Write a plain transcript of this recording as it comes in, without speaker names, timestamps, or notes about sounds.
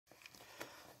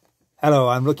Hello,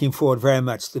 I'm looking forward very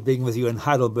much to being with you in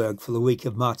Heidelberg for the week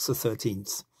of March the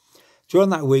 13th. During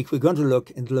that week, we're going to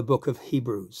look into the book of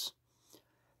Hebrews.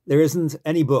 There isn't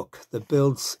any book that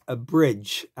builds a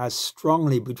bridge as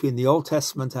strongly between the Old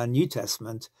Testament and New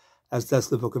Testament as does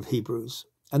the book of Hebrews.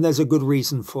 And there's a good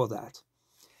reason for that.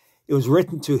 It was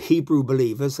written to Hebrew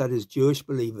believers, that is Jewish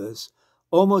believers,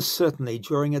 almost certainly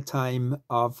during a time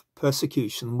of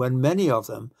persecution when many of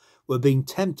them were being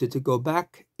tempted to go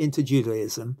back into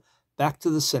Judaism, back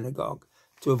to the synagogue,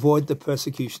 to avoid the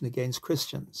persecution against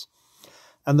Christians.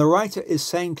 And the writer is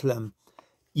saying to them,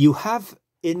 you have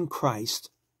in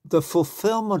Christ the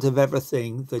fulfillment of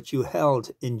everything that you held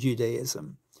in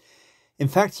Judaism. In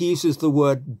fact, he uses the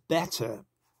word better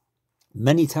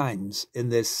many times in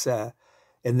this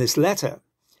letter.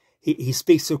 He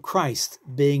speaks of Christ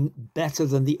being better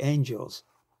than the angels,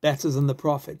 better than the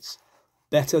prophets,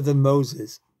 better than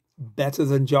Moses, better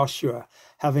than Joshua,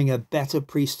 having a better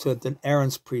priesthood than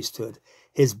Aaron's priesthood.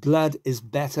 His blood is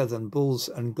better than bulls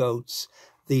and goats.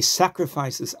 The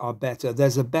sacrifices are better.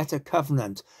 There's a better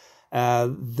covenant.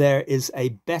 There is a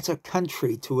better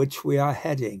country to which we are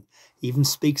heading. He even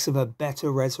speaks of a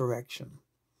better resurrection.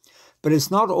 But it's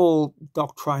not all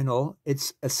doctrinal.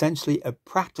 It's essentially a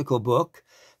practical book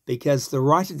because the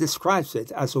writer describes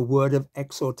it as a word of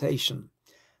exhortation.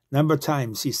 A number of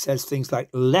times he says things like,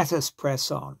 let us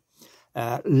press on.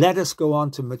 Let us go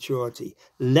on to maturity.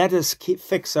 Let us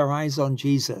fix our eyes on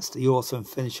Jesus, the author and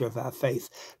finisher of our faith.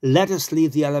 Let us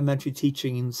leave the elementary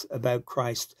teachings about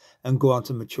Christ and go on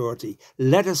to maturity.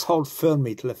 Let us hold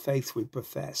firmly to the faith we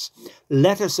profess.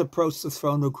 Let us approach the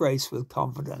throne of grace with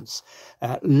confidence.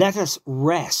 Let us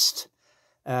rest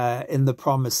in the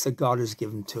promise that God has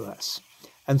given to us.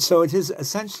 And so it is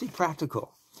essentially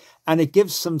practical. And it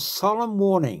gives some solemn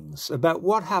warnings about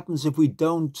what happens if we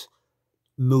don't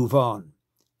move on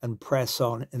and press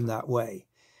on in that way.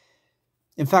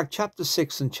 In fact, chapter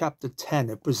 6 and chapter 10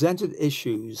 have presented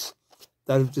issues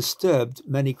that have disturbed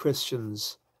many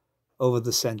Christians over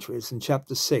the centuries. In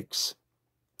chapter 6,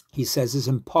 he says it's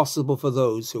impossible for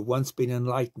those who have once been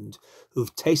enlightened,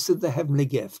 who've tasted the heavenly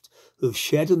gift, who've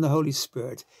shared in the Holy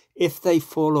Spirit, if they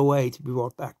fall away, to be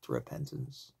brought back to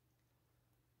repentance.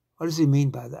 What does he mean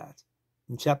by that?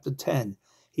 In chapter 10,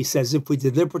 he says if we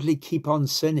deliberately keep on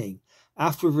sinning,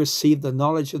 after we've received the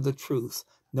knowledge of the truth,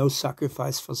 no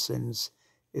sacrifice for sins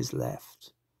is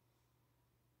left.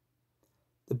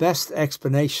 The best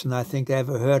explanation I think I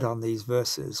ever heard on these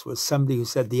verses was somebody who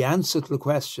said the answer to the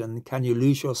question, can you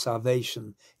lose your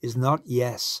salvation, is not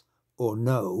yes or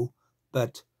no,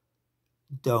 but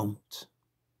don't.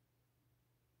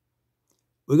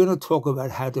 We're going to talk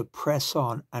about how to press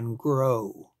on and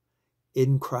grow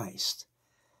in Christ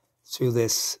through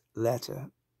this letter.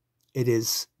 It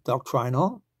is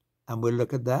doctrinal, and we'll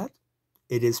look at that.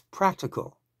 It is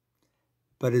practical,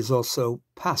 but is also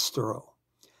pastoral.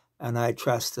 And I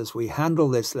trust as we handle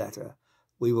this letter,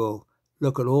 we will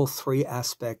look at all three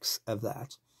aspects of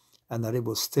that, and that it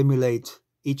will stimulate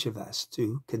each of us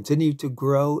to continue to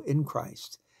grow in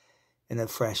Christ in a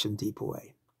fresh and deeper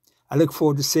way. I look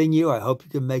forward to seeing you. I hope you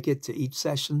can make it to each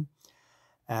session,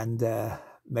 and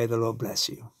may the Lord bless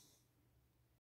you.